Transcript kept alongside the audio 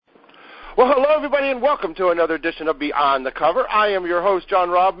Well, hello, everybody, and welcome to another edition of Beyond the Cover. I am your host, John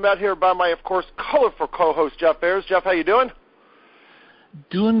Robb, met here by my, of course, colorful co-host, Jeff Ayers. Jeff, how you doing?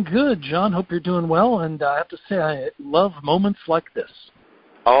 Doing good, John. Hope you're doing well, and I have to say I love moments like this.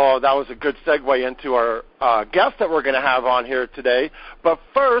 Oh, that was a good segue into our guest that we're going to have on here today. But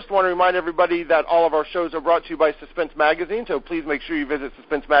first, I want to remind everybody that all of our shows are brought to you by Suspense Magazine, so please make sure you visit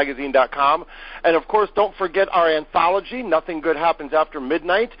suspensemagazine.com. And, of course, don't forget our anthology, Nothing Good Happens After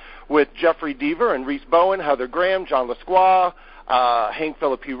Midnight, with Jeffrey Deaver and Reese Bowen, Heather Graham, John Lasqua, Hank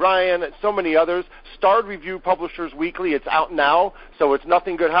Phillip P. Ryan, and so many others. Starred Review Publishers Weekly. It's out now, so it's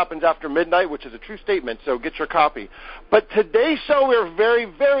Nothing Good Happens After Midnight, which is a true statement, so get your copy. But today's show, we're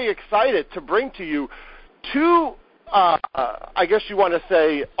very, very excited to bring to you two, I guess you want to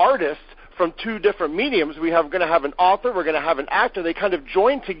say, artists from two different mediums. We're going to have an author, we're going to have an actor. They kind of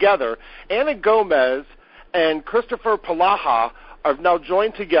joined together. Ana Gomez and Christopher Palaha are now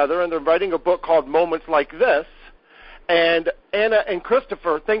joined together, and they're writing a book called Moments Like This. And Ana and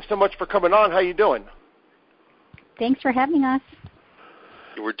Christopher, thanks so much for coming on. How you doing? Thanks for having us.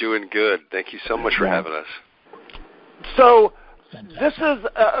 We're doing good. Thank you so much for having us. So this is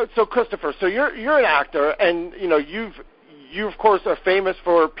so Christopher. So you're an actor, and you of course are famous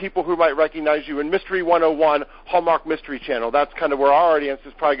for people who might recognize you in Mystery 101, Hallmark Mystery Channel. That's kind of where our audience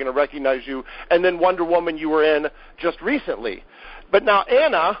is probably going to recognize you. And then Wonder Woman, you were in just recently. But now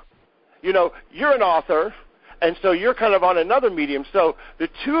Ana, you're an author. And so you're kind of on another medium. So the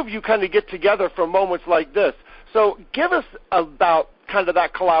two of you kind of get together for moments like this. So give us about kind of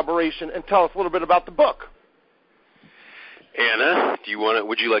that collaboration and tell us a little bit about the book. Ana,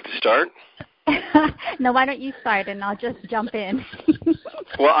 would you like to start? No, why don't you start and I'll just jump in.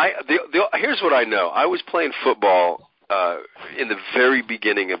 Well, here's what I know. I was playing football in the very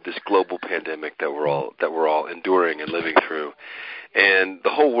beginning of this global pandemic that we're all enduring and living through. And the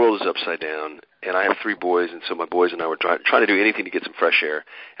whole world is upside down, and I have 3 boys, and so my boys and I were trying to do anything to get some fresh air.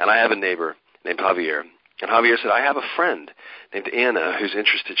 And I have a neighbor named Javier, and Javier said, I have a friend named Ana who's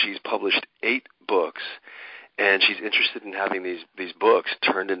interested. She's published 8 books, and she's interested in having these books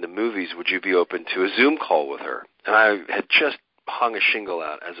turned into movies. Would you be open to a Zoom call with her? And I had just hung a shingle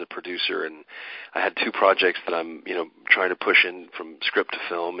out as a producer, and I had 2 projects that I'm trying to push in from script to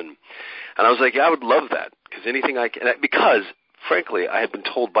film, and I was like, yeah, I would love that, because anything I can, because frankly, I had been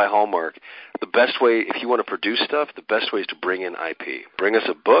told by Hallmark, the best way, if you want to produce stuff, the best way is to bring in IP. Bring us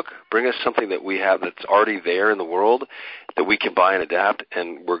a book, bring us something that we have that's already there in the world that we can buy and adapt,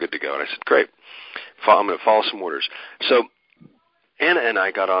 and we're good to go. And I said, great, I'm going to follow some orders. So Ana and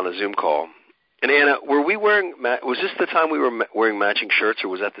I got on a Zoom call. And Ana, was this the time we were wearing matching shirts, or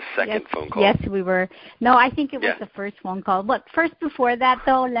was that the second phone call? Yes, we were. No, I think it was the first phone call. But first, before that,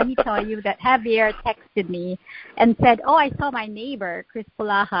 though, let me tell you that Javier texted me and said, I saw my neighbor, Chris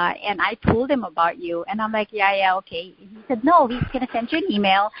Palaha, and I told him about you. And I'm like, yeah, okay. He said, no, he's going to send you an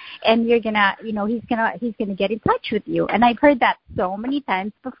email, and you're going to, he's going to get in touch with you. And I've heard that so many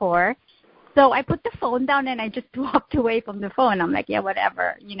times before. So I put the phone down and I just walked away from the phone. I'm like, yeah,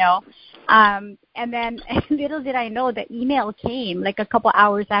 whatever, And then little did I know the email came like a couple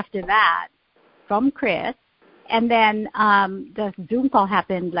hours after that from Chris. And then the Zoom call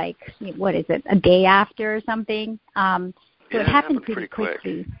happened like, what is it, a day after or something? So it happened pretty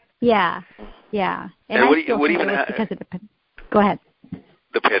quickly. Yeah. And what I still think it was because of the Go ahead.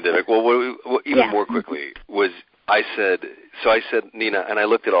 The pandemic. Well, even more quickly was I said, Nina, and I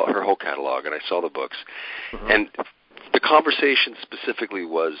looked at her whole catalog, and I saw the books, and the conversation specifically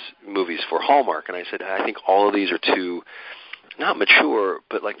was movies for Hallmark, and I said, I think all of these are too, not mature,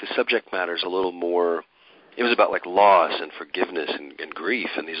 but like the subject matter is a little more, it was about like loss and forgiveness and grief,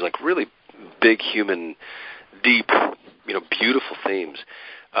 and these like really big human, deep, beautiful themes.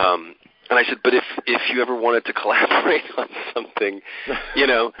 And I said, but if you ever wanted to collaborate on something,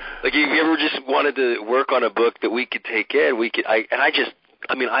 like if you ever just wanted to work on a book that we could take in, I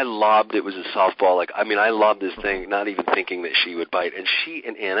lobbed, it was a softball. I lobbed this thing, not even thinking that she would bite. And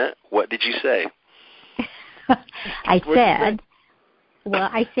Ana, what did you say? I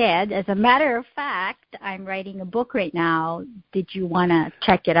said, as a matter of fact, I'm writing a book right now. Did you want to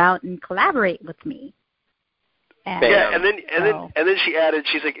check it out and collaborate with me? And then she added,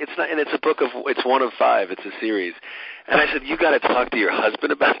 she's like, it's not, and it's it's 1 of 5, it's a series. And I said, you got to talk to your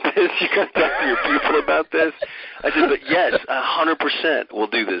husband about this. You got to talk to your people about this. I said, but yes, 100% we'll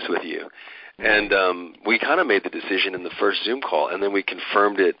do this with you. And we kind of made the decision in the first Zoom call, and then we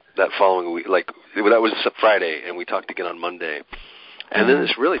confirmed it that following week. Like that was Friday, and we talked again on Monday. And then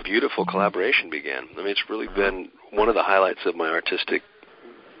this really beautiful collaboration began. It's really been one of the highlights of my artistic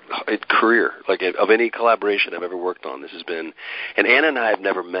career, like of any collaboration I've ever worked on. This has been, and Anna and I have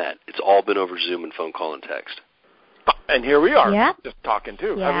never met. It's all been over Zoom and phone call and text. And here we are, yeah. just talking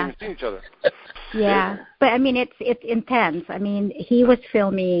too. Yeah. Haven't even seen each other. Yeah, but I mean, it's intense. I mean, he was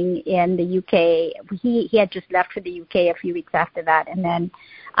filming in the UK. He had just left for the UK a few weeks after that, and then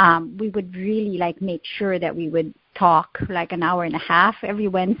we would really like make sure that we would talk like an hour and a half every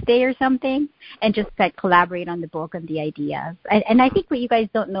Wednesday or something, and just like collaborate on the book and the ideas. And I think what you guys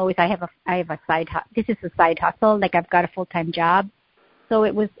don't know is I have a side hustle. This is a side hustle. Like I've got a full-time job, so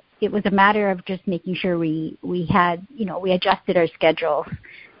it was a matter of just making sure we had, we adjusted our schedules.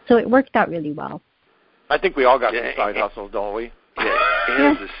 So it worked out really well. I think we all got some side hustles, don't we? Yeah,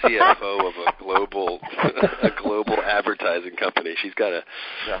 Anna's the CFO of a global advertising company. She's got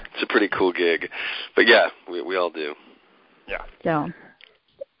it's a pretty cool gig. But yeah, we all do. Yeah. So.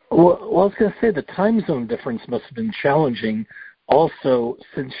 Well, I was going to say the time zone difference must have been challenging also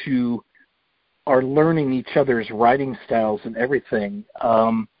since you are learning each other's writing styles and everything.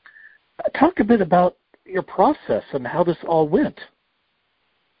 Talk a bit about your process and how this all went.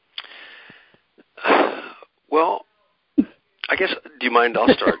 Well, I guess, do you mind?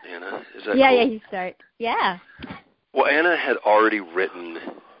 I'll start, Anna. Is that yeah, cool? Yeah, you start. Yeah. Well, Anna had already written,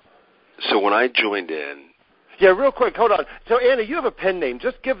 so when I joined in. Yeah, real quick, hold on. So, Anna, you have a pen name.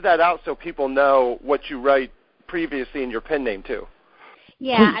 Just give that out so people know what you write previously in your pen name, too.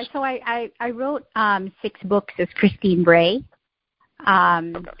 Yeah, so I wrote 6 books as Christine Bray.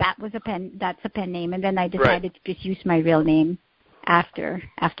 Okay. That's a pen name, and then I decided to just use my real name after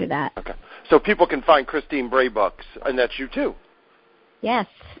that. Okay. So people can find Christine Bray books, and that's you too. Yes,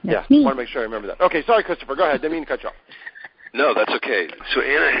 that's me. I want to make sure I remember that. Okay, sorry, Christopher. Go ahead. Didn't mean to cut you off. No, that's okay. So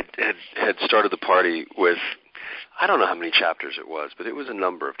Anna had started the party with, I don't know how many chapters it was, but it was a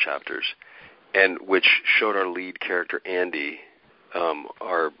number of chapters, and which showed our lead character, Andy,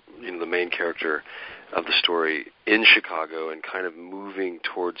 the main character of the story, in Chicago and kind of moving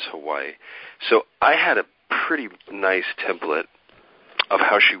towards Hawaii. So I had a pretty nice template of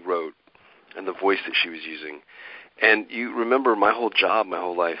how she wrote and the voice that she was using. And you remember my whole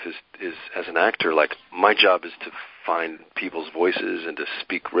life is as an actor, like my job is to find people's voices and to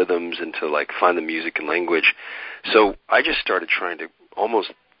speak rhythms and to like find the music and language. So I just started trying to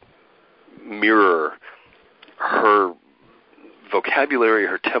almost mirror her vocabulary,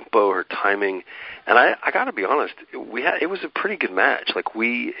 her tempo, her timing, and I got to be honest, it was a pretty good match. Like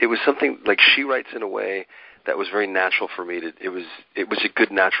it was something like she writes in a way that was very natural for me. It was a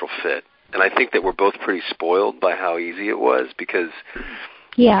good natural fit, and I think that we're both pretty spoiled by how easy it was because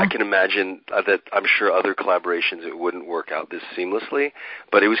I can imagine that I'm sure other collaborations it wouldn't work out this seamlessly,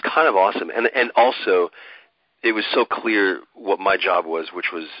 but it was kind of awesome, and also it was so clear what my job was,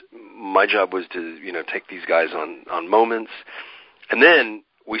 which was my job was to take these guys on moments. And then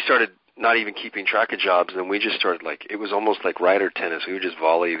we started not even keeping track of jobs, and then we just started it was almost like rider tennis. We would just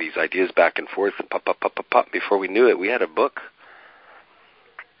volley these ideas back and forth, and pop, pop, pop, pop, pop. Before we knew it, we had a book.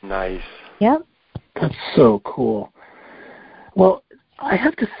 Nice. Yep. That's so cool. Well, I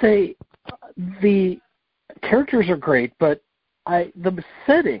have to say, the characters are great, but the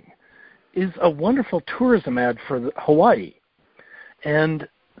setting is a wonderful tourism ad for Hawaii. And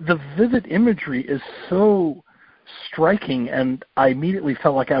the vivid imagery is so striking, and I immediately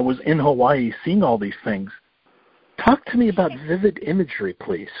felt like I was in Hawaii seeing all these things. Talk to me about vivid imagery,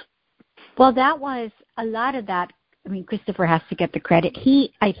 please. Well, that was a lot of that. I mean, Christopher has to get the credit.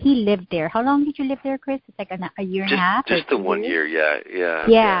 He lived there. How long did you live there, Chris? It's like a year and a half? Just the 1 year, yeah.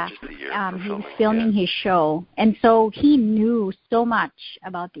 Yeah, just a year. He was filming his show, and so he knew so much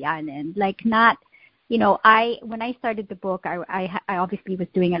about the island. Like when I started the book, I obviously was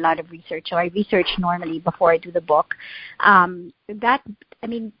doing a lot of research. So I research normally before I do the book.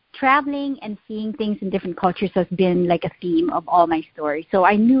 Traveling and seeing things in different cultures has been like a theme of all my stories. So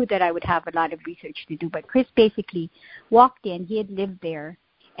I knew that I would have a lot of research to do. But Chris basically walked in. He had lived there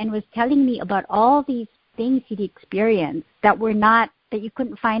and was telling me about all these things he'd experienced that you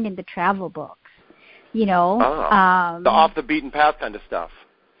couldn't find in the travel books. The off the beaten path kind of stuff.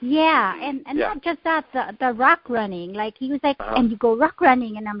 Yeah, and not just that, the rock running. Like he was like, and you go rock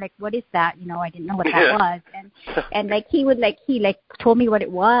running, and I'm like, what is that? I didn't know what that was, and like he told me what it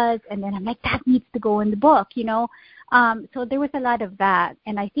was, and then I'm like, that needs to go in the book, So there was a lot of that,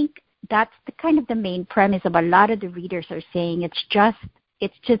 and I think that's the main premise of a lot of the readers are saying. It's just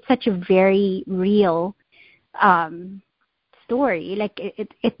such a very real story. Like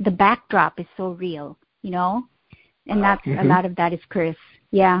the backdrop is so real, and that's a lot of that is Chris.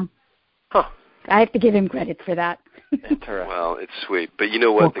 Yeah. Huh. I have to give him credit for that. Interesting. Well, it's sweet. But you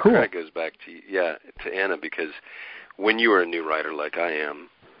know what? The credit goes back to Anna, because when you are a new writer like I am,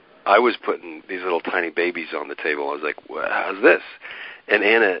 I was putting these little tiny babies on the table. I was like, well, how's this? And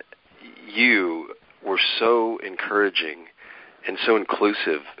Anna, you were so encouraging and so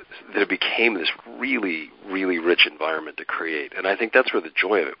inclusive that it became this really, really rich environment to create. And I think that's where the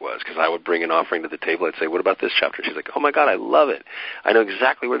joy of it was, because I would bring an offering to the table. I'd say, what about this chapter? She's like, oh, my God, I love it. I know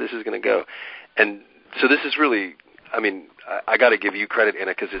exactly where this is going to go. And so this is really, I mean, I got to give you credit,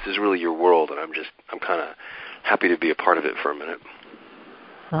 Anna, because this is really your world, and I'm kind of happy to be a part of it for a minute.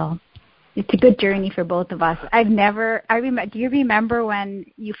 Well, it's a good journey for both of us. Do you remember when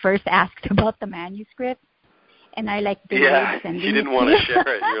you first asked about the manuscript? And I you didn't want to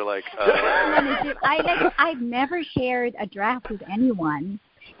share it. You're like, I've never shared a draft with anyone.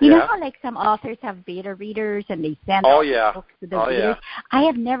 You know how like some authors have beta readers and they send books to the readers? I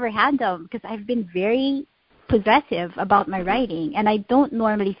have never had them because I've been very possessive about my writing, and I don't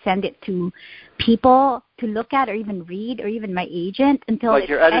normally send it to people to look at or even read or even my agent until like it's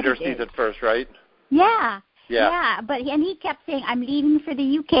your editor edited. sees it first, right? Yeah. But he kept saying, I'm leaving for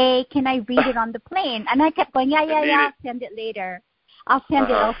the UK. Can I read it on the plane? And I kept going, yeah, I'll send it later. I'll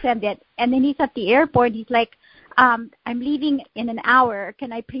send it. And then he's at the airport. He's like, I'm leaving in an hour.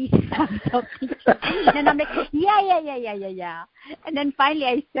 Can I please have something to read? And I'm like, yeah. And then finally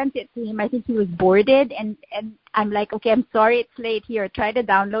I sent it to him. I think he was boarded. And I'm like, okay, I'm sorry it's late here. Try to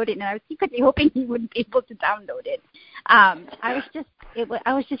download it. And I was secretly hoping he wouldn't be able to download it. I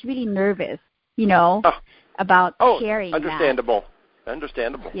was just really nervous, about sharing understandable. that.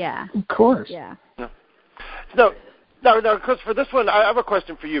 Understandable. Yeah. Of course. Yeah. No, Chris, for this one, I have a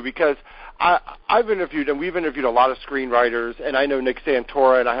question for you, because I've interviewed, and we've interviewed a lot of screenwriters, and I know Nick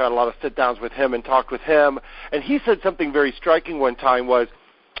Santora, and I had a lot of sit-downs with him and talked with him, and he said something very striking one time was,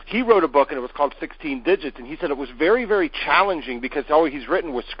 he wrote a book, and it was called 16 Digits, and he said it was very, very challenging because all he's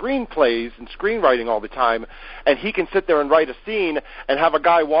written was screenplays and screenwriting all the time, and he can sit there and write a scene and have a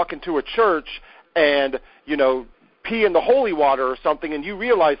guy walk into a church and, pee in the holy water or something, and you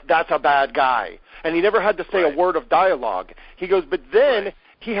realize that's a bad guy. And he never had to say a word of dialogue. He goes, but then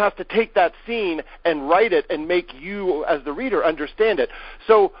he has to take that scene and write it and make you, as the reader, understand it.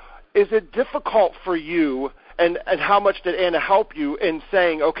 So is it difficult for you, and how much did Anna help you in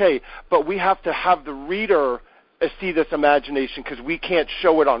saying, okay, but we have to have the reader see this imagination because we can't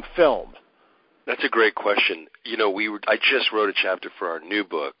show it on film? That's a great question. I just wrote a chapter for our new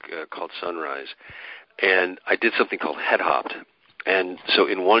book called Sunrise, and I did something called Head Hopped. And so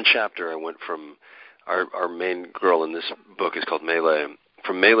in one chapter, I went from our main girl in this book is called Melee,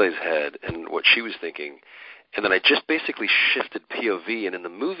 from Melee's head and what she was thinking. And then I just basically shifted POV, and in the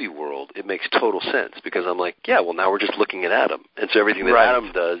movie world, it makes total sense because I'm like, yeah, well, now we're just looking at Adam. And so everything that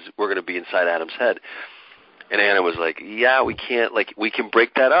Adam does, we're going to be inside Adam's head. And Anna was like, yeah, we can't, we can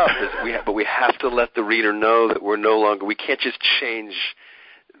break that up, but we have to let the reader know that we can't just change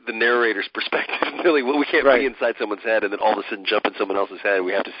the narrator's perspective. Really, we can't be inside someone's head and then all of a sudden jump in someone else's head.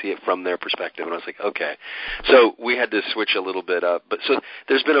 We have to see it from their perspective. And I was like, okay. So we had to switch a little bit up. But so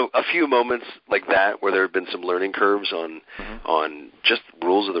there's been a few moments like that where there have been some learning curves on just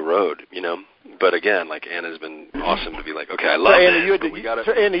rules of the road, But again, Anna's been awesome to be like, okay, I love it. Anna,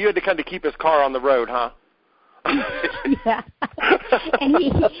 you had to kind of keep his car on the road, huh? Yeah. And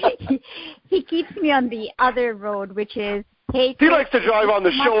he keeps me on the other road, which is, hey, he likes to drive on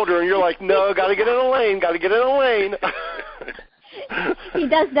the shoulder, and you're like, no, got to get in a lane. He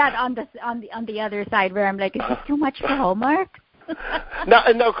does that on the other side where I'm like, is this too much for Hallmark?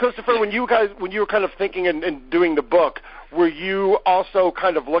 Now, Christopher, when you were kind of thinking and doing the book, were you also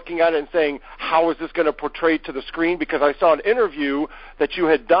kind of looking at it and saying, how is this going to portray to the screen? Because I saw an interview that you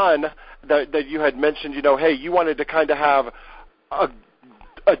had done that you had mentioned, hey, you wanted to kind of have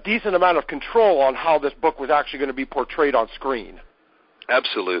a decent amount of control on how this book was actually going to be portrayed on screen.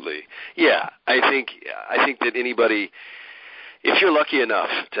 Absolutely. Yeah, I think that anybody, if you're lucky enough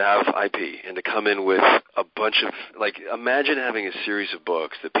to have IP and to come in with a bunch of, imagine having a series of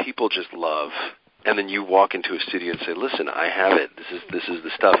books that people just love, and then you walk into a studio and say, listen, I have it. This is the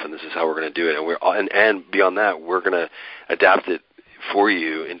stuff, and this is how we're going to do it. And beyond that, we're going to adapt it for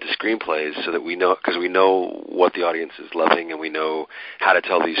you into screenplays so that we know, because we know what the audience is loving and we know how to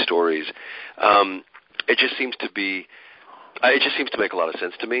tell these stories. It just seems to make a lot of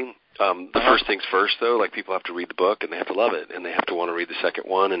sense to me. The first things first, though, people have to read the book and they have to love it and they have to want to read the second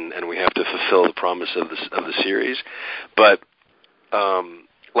one, and we have to fulfill the promise of the series. But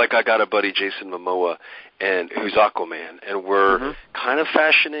like I got a buddy, Jason Momoa, and who's Aquaman, and we're kind of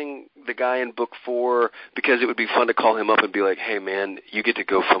fashioning the guy in book 4 because it would be fun to call him up and be like, hey, man, you get to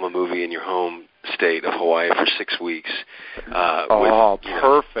go film a movie in your home state of Hawaii for 6 weeks.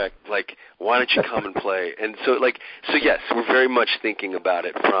 Perfect. Like, why don't you come and play? And so yes, we're very much thinking about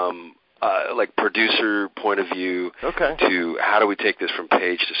it from like producer point of view to how do we take this from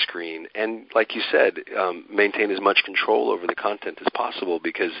page to screen, and like you said, maintain as much control over the content as possible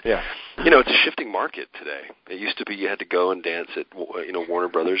because it's a shifting market today. It used to be you had to go and dance at Warner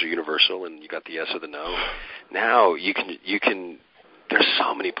Brothers or Universal and you got the yes or the no. Now you can. There's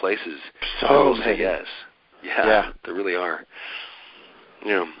so many places to say yes. Yeah, there really are.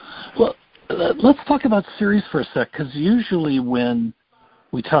 Yeah. Well, let's talk about series for a sec, because usually when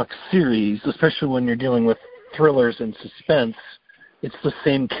we talk series, especially when you're dealing with thrillers and suspense, it's the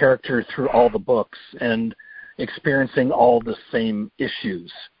same character through all the books and experiencing all the same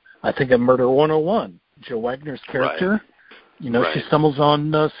issues. I think of Murder 101, Joe Wagner's character. Right. She stumbles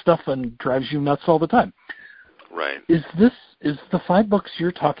on stuff and drives you nuts all the time. Right. Is the 5 books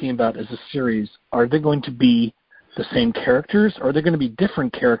you're talking about as a series, are they going to be the same characters, or are they going to be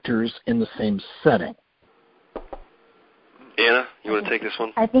different characters in the same setting? Anna, you want to take this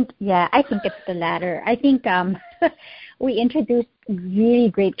one? I think it's the latter. I think we introduced really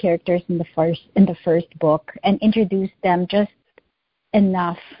great characters in the first book and introduced them just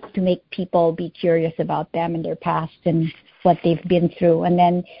enough to make people be curious about them and their past and what they've been through, and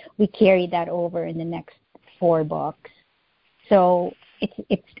then we carried that over in the next 4 books. So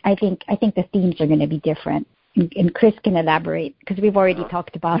I think the themes are going to be different, and Chris can elaborate because we've already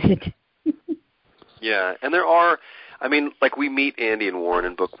talked about it. Yeah, and there are. I mean, like we meet Andy and Warren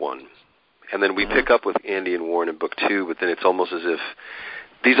in book 1, and then we pick up with Andy and Warren in book 2, but then it's almost as if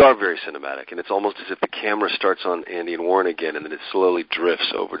these are very cinematic, and it's almost as if the camera starts on Andy and Warren again, and then it slowly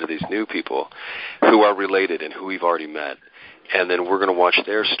drifts over to these new people who are related and who we've already met, and then we're going to watch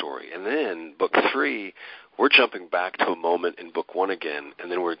their story. And then book 3, we're jumping back to a moment in book 1 again,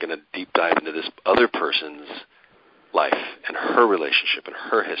 and then we're going to deep dive into this other person's life and her relationship and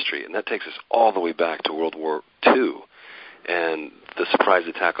her history, and that takes us all the way back to World War II and the surprise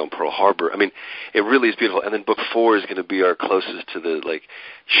attack on Pearl Harbor. I mean, it really is beautiful. And then book 4 is going to be our closest to the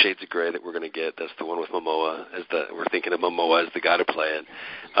Shades of Grey that we're going to get. That's the one with Momoa. We're thinking of Momoa as the guy to play it.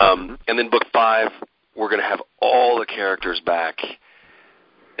 And then book 5, we're going to have all the characters back.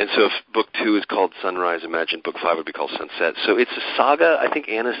 And so if book 2 is called Sunrise, imagine book 5 would be called Sunset. So it's a saga. I think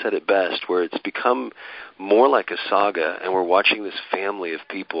Anna said it best, where it's become more like a saga, and we're watching this family of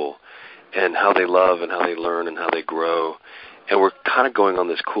people and how they love and how they learn and how they grow. And we're kind of going on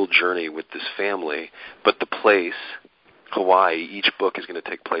this cool journey with this family. But the place, Hawaii, each book is going to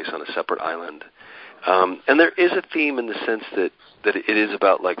take place on a separate island. And there is a theme in the sense that it is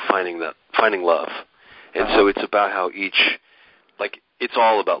about finding love. And so it's about how it's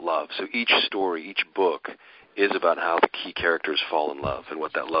all about love. So each story, each book is about how the key characters fall in love and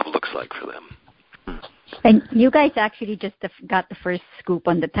what that love looks like for them. And you guys actually just got the first scoop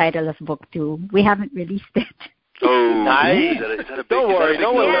on the title of book 2. We haven't released it. Oh, nice. Is that a big, don't worry. Did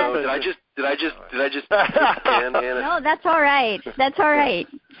I just No, that's all right. That's all right.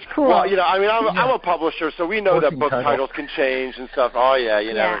 It's cool. Well, I'm a publisher, so we know that book titles can change and stuff. Oh, yeah,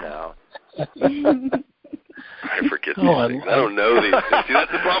 you never know. I forget these things. I don't know these things. See,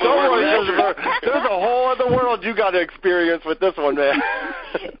 that's the problem. Don't worry, there's a whole other world you got to experience with this one, man.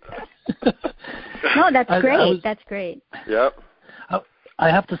 No, that's great. That's great. Yep. I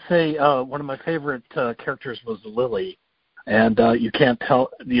have to say, one of my favorite characters was Lily, and you can't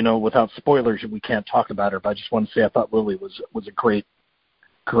tell, without spoilers, we can't talk about her. But I just want to say, I thought Lily was a great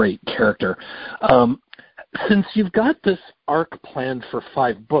character. Since you've got this arc planned for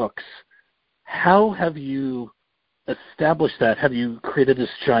 5 books, how have you established that? Have you created this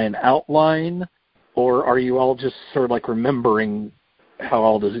giant outline, or are you all just sort of remembering how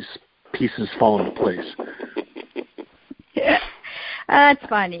all these pieces fall into place? That's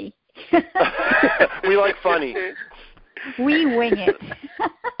funny. We like funny. We wing it.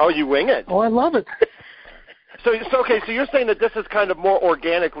 Oh, you wing it? Oh, I love it. So you're saying that this is kind of more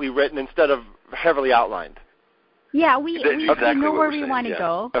organically written instead of heavily outlined? Yeah, we exactly know where we want to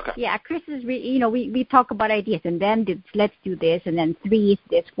go. Okay. Yeah, Chris is, we talk about ideas, and then let's do this, and then 3 is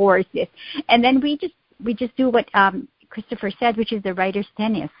this, 4 is this, and then we just do what Christopher said, which is the writer's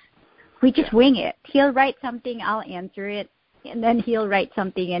tennis. We just wing it. He'll write something, I'll answer it, and then he'll write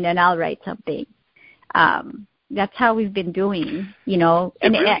something, and then I'll write something. That's how we've been doing, and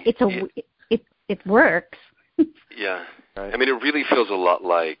it works. Yeah, I mean, it really feels a lot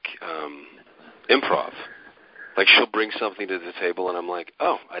like improv. Like, she'll bring something to the table, and I'm like,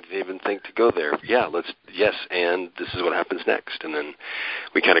 oh, I didn't even think to go there. Yeah, and this is what happens next. And then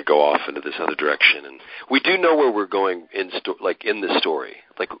we kind of go off into this other direction. And we do know where we're going in the story.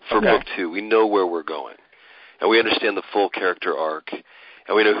 Like, for book 2, we know where we're going. And we understand the full character arc,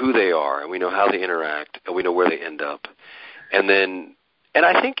 and we know who they are, and we know how they interact, and we know where they end up. And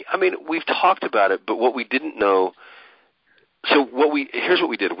I think, we've talked about it, but what we didn't know, here's what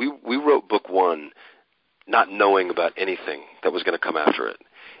we did. We wrote book 1 not knowing about anything that was going to come after it.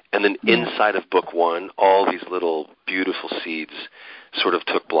 And then inside of book 1, all these little beautiful seeds sort of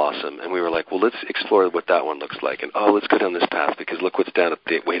took blossom. And we were like, well, let's explore what that one looks like. And, let's go down this path because look what's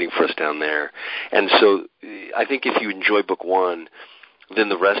waiting for us down there. And so I think if you enjoy book 1, then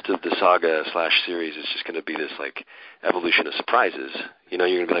the rest of the saga/series is just going to be this like evolution of surprises. You're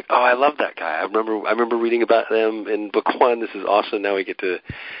going to be like, oh, I love that guy. I remember reading about them in book 1. This is awesome. Now we get to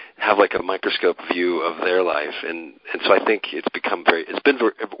have like a microscope view of their life, and so I think it's been very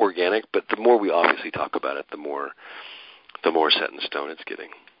organic. But the more we obviously talk about it, the more set in stone it's getting.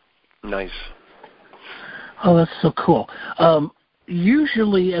 Nice. Oh, that's so cool.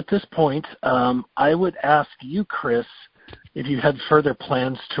 Usually at this point, I would ask you, Chris, if you had further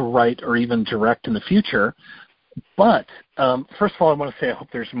plans to write or even direct in the future. But first of all, I want to say I hope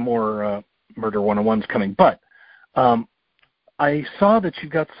there's more Murder 101s coming. But I saw that you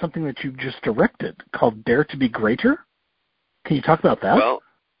got something that you just directed called Dare to be Greater. Can you talk about that? Well,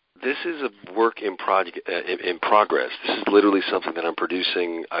 this is a work in progress. This is literally something that I'm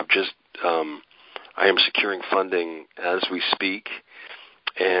producing. I am securing funding as we speak,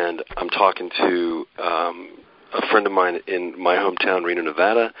 and I'm talking to a friend of mine in my hometown, Reno,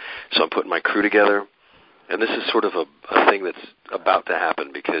 Nevada. So I'm putting my crew together, and this is sort of a thing that's about to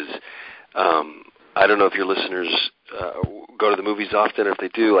happen because I don't know if your listeners go to the movies often, or if they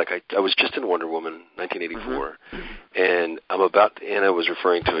do. Like I was just in Wonder Woman 1984, and Anna was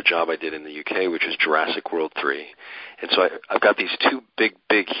referring to a job I did in the UK, which was Jurassic World 3. And so I've got these 2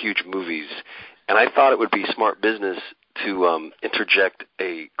 big, huge movies, and I thought it would be smart business to interject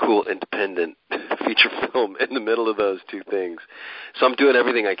a cool independent feature film in the middle of those 2 things. So I'm doing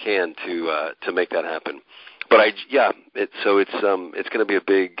everything I can to make that happen. But it's going to be a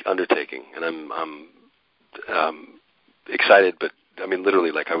big undertaking, and I'm excited. But I mean,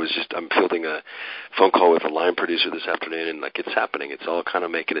 literally, like I'm fielding a phone call with a line producer this afternoon, and like it's happening. It's all kind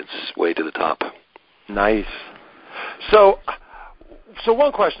of making its way to the top. Nice. So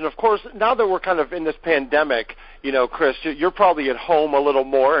one question, of course, now that we're kind of in this pandemic, Chris, you're probably at home a little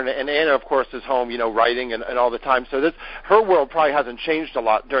more, and Anna, of course, is home, writing and all the time. So her world probably hasn't changed a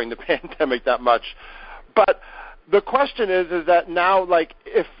lot during the pandemic that much. But the question is that now, like,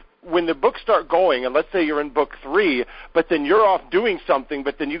 when the books start going, and let's say you're in book 3, but then you're off doing something,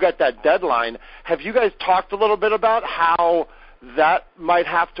 but then you got that deadline, have you guys talked a little bit about how that might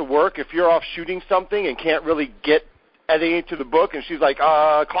have to work if you're off shooting something and can't really get editing to the book, and she's like,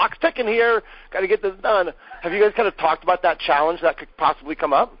 clock's ticking here, got to get this done. Have you guys kind of talked about that challenge that could possibly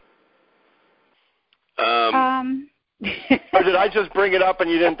come up? Or did I just bring it up and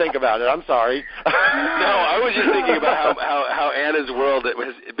you didn't think about it? I'm sorry. No, I was just thinking about how Anna's world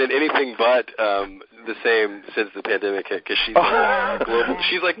has been anything but the same since the pandemic hit, because she's global.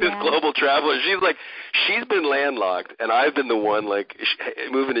 She's like this global traveler. She's been landlocked, and I've been the one like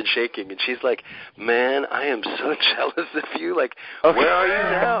moving and shaking. And she's like, "Man, I am so jealous of you. Like, where are you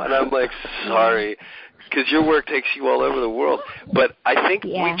now?" And I'm like, "Sorry." Because your work takes you all over the world. But I think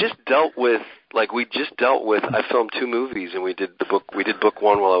we just dealt with, I filmed 2 movies, and we did book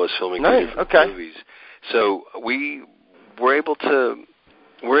 1 while I was filming 2 movies. So we're able to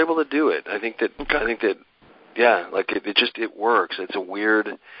do it. I think that it works. It's a weird,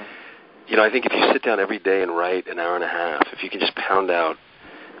 I think if you sit down every day and write an hour and a half, if you can just pound out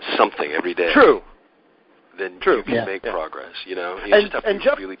something every day. True. Then you can make progress, You just have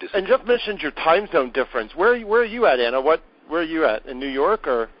to be really disciplined. And Jeff mentioned your time zone difference. Where are you at, Anna? Where are you at? In New York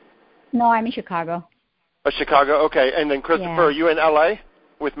or? No, I'm in Chicago. Oh, Chicago. Okay. And then Christopher, are you in L.A.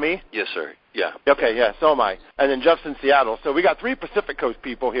 with me? Yes, sir. Yeah. Okay. Yeah. So am I. And then Jeff's in Seattle. So we got 3 Pacific Coast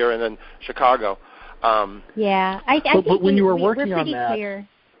people here, and then Chicago. I think but when you were working on that. Clear.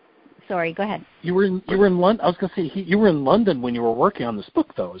 Sorry, go ahead. You were in London. I was going to say you were in London when you were working on this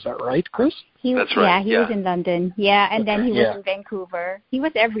book, though. Is that right, Chris? That's right. Yeah, he was in London. Yeah, and then he was in Vancouver. He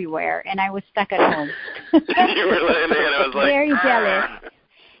was everywhere, and I was stuck at home. You were landing, and I was like, very jealous.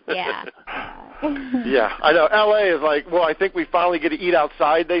 Yeah. Yeah, I know. L.A. is like, well, I think we finally get to eat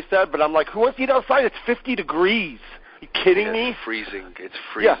outside, they said, but I'm like, who wants to eat outside? It's 50 degrees. You kidding me? It's freezing. It's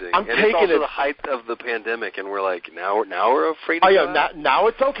freezing. Yeah, I'm taking it's also it. the height of the pandemic, and we're like, now we're afraid to go out. Now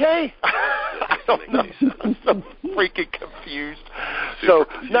it's okay. don't know. I'm so freaking confused. So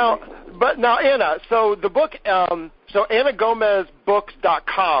now, Anna, so the book, so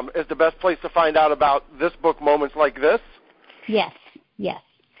AnnaGomezBooks.com is the best place to find out about this book, Moments Like This? Yes.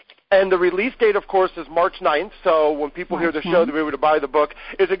 And the release date, of course, is March 9th, so when people hear the show, they'll be able to buy the book.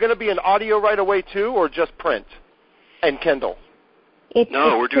 Is it going to be an audio right away, too, or just print and Kindle? It's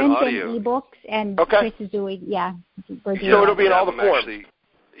we're doing print audio. And ebooks, and okay. Chris is doing, we're doing so it'll be in all the forms.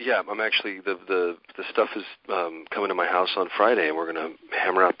 I'm actually, the stuff is coming to my house on Friday, and we're going to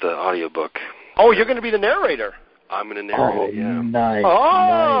hammer out the audiobook. Oh, you're going to be the narrator. I'm going to narrate it, yeah. Nice.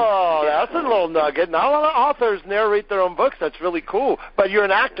 Oh, that's a little nugget. Not a lot of authors narrate their own books. That's really cool. But you're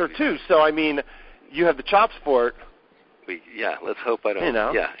an actor, too, so, I mean, you have the chops for it. Let's hope I don't. You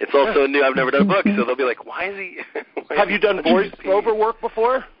know. Yeah, it's also new. I've never done a book, so they'll be like, why is he... Have you done voice-over work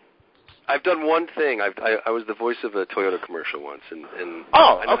before? I've done one thing. I was the voice of a Toyota commercial once, and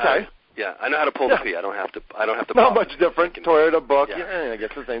okay. I know how to pull the P. I don't have to. Not much different. Toyota book. Yeah. I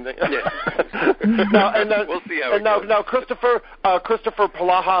guess the same thing. Yeah. We'll see how it goes. Now,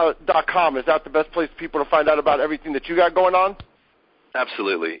 ChristopherPalaha.com, is that the best place for people to find out about everything that you got going on?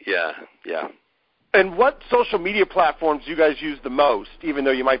 Absolutely. Yeah. And what social media platforms do you guys use the most, even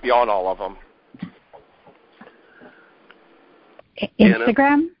though you might be on all of them?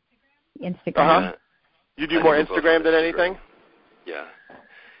 Instagram. Uh-huh. You do more Instagram than anything? Yeah.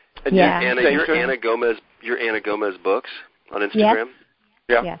 And Anna, you're Anna Gomez. You're Anna Gomez Books on Instagram.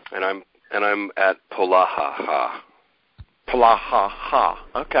 Yeah. Yes. And I'm at Polaha. Polaha.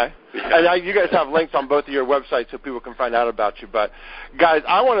 Okay. And you guys have links on both of your websites so people can find out about you. But guys,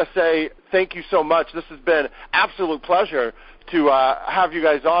 I want to say thank you so much. This has been absolute pleasure to have you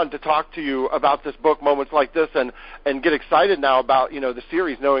guys on to talk to you about this book, Moments Like This, and get excited now about, the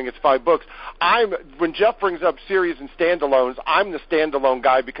series, knowing it's 5 books. When Jeff brings up series and standalones, I'm the standalone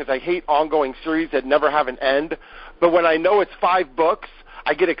guy because I hate ongoing series that never have an end. But when I know it's 5 books,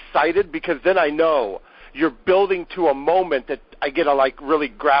 I get excited because then I know you're building to a moment that I get to really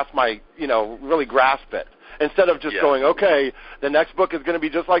grasp really grasp it. Instead of just going, okay, the next book is going to be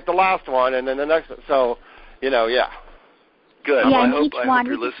just like the last one, and then the next. So, Good. Yeah, I and hope each one,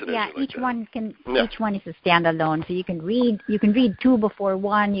 your listeners each that. one each one is a standalone. So you can read 2 before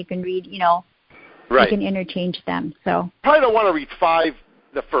 1. You can read, right. You can interchange them. So probably don't want to read 5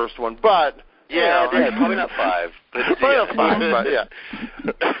 the first one, but probably not 5. Probably not 5, but yeah.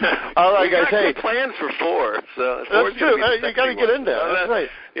 All right, guys. Hey, plans for 4. So that's true. You got to get in there. That's right.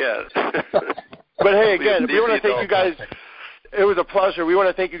 Yeah. But hey, again, we want to thank you guys. It was a pleasure. We want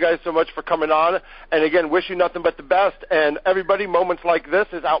to thank you guys so much for coming on. And again, wish you nothing but the best. And everybody, Moments Like This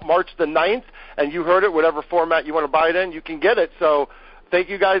is out March the 9th. And you heard it, whatever format you want to buy it in, you can get it. So thank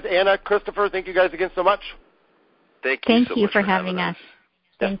you guys, Anna, Christopher. Thank you guys again so much. Thank you so much for having us.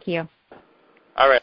 Yeah. Thank you. All right.